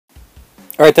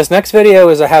Alright, this next video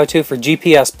is a how-to for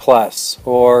GPS Plus,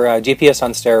 or GPS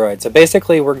on steroids. So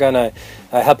basically we're going to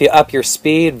help you up your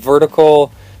speed,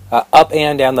 vertical, up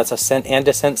and down, that's ascent and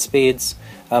descent speeds,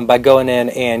 by going in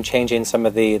and changing some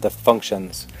of the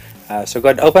functions. So go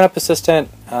ahead and open up Assistant,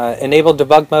 enable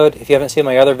debug mode. If you haven't seen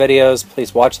my other videos,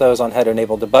 please watch those on how to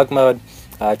enable debug mode.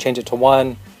 Change it to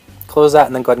 1, close that,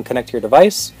 and then go ahead and connect to your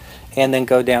device, and then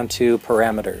go down to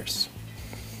parameters.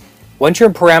 Once you're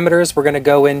in parameters, we're going to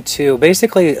go into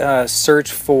basically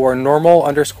search for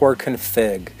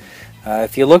normal_config.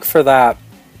 If you look for that,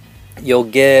 you'll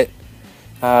get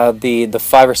the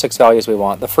 5 or 6 values we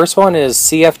want. The first one is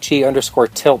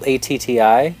CFG_tilt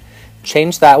ATTI.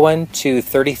 Change that one to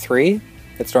 33.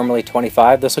 It's normally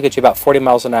 25. This will get you about 40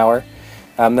 miles an hour.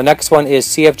 The next one is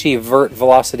CFG vert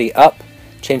velocity up.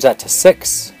 Change that to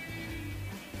 6.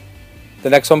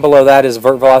 The next one below that is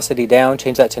vert velocity down.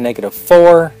 Change that to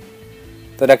 -4.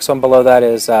 The next one below that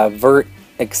is vert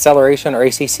acceleration or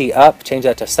ACC up, change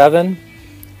that to 7.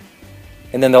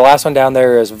 And then the last one down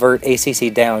there is vert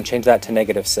ACC down, change that to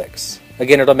 -6.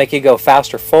 Again, it'll make you go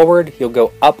faster forward, you'll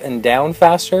go up and down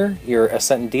faster, your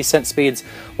ascent and descent speeds,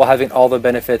 while having all the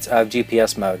benefits of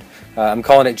GPS mode. I'm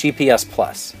calling it GPS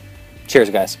Plus.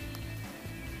 Cheers, guys.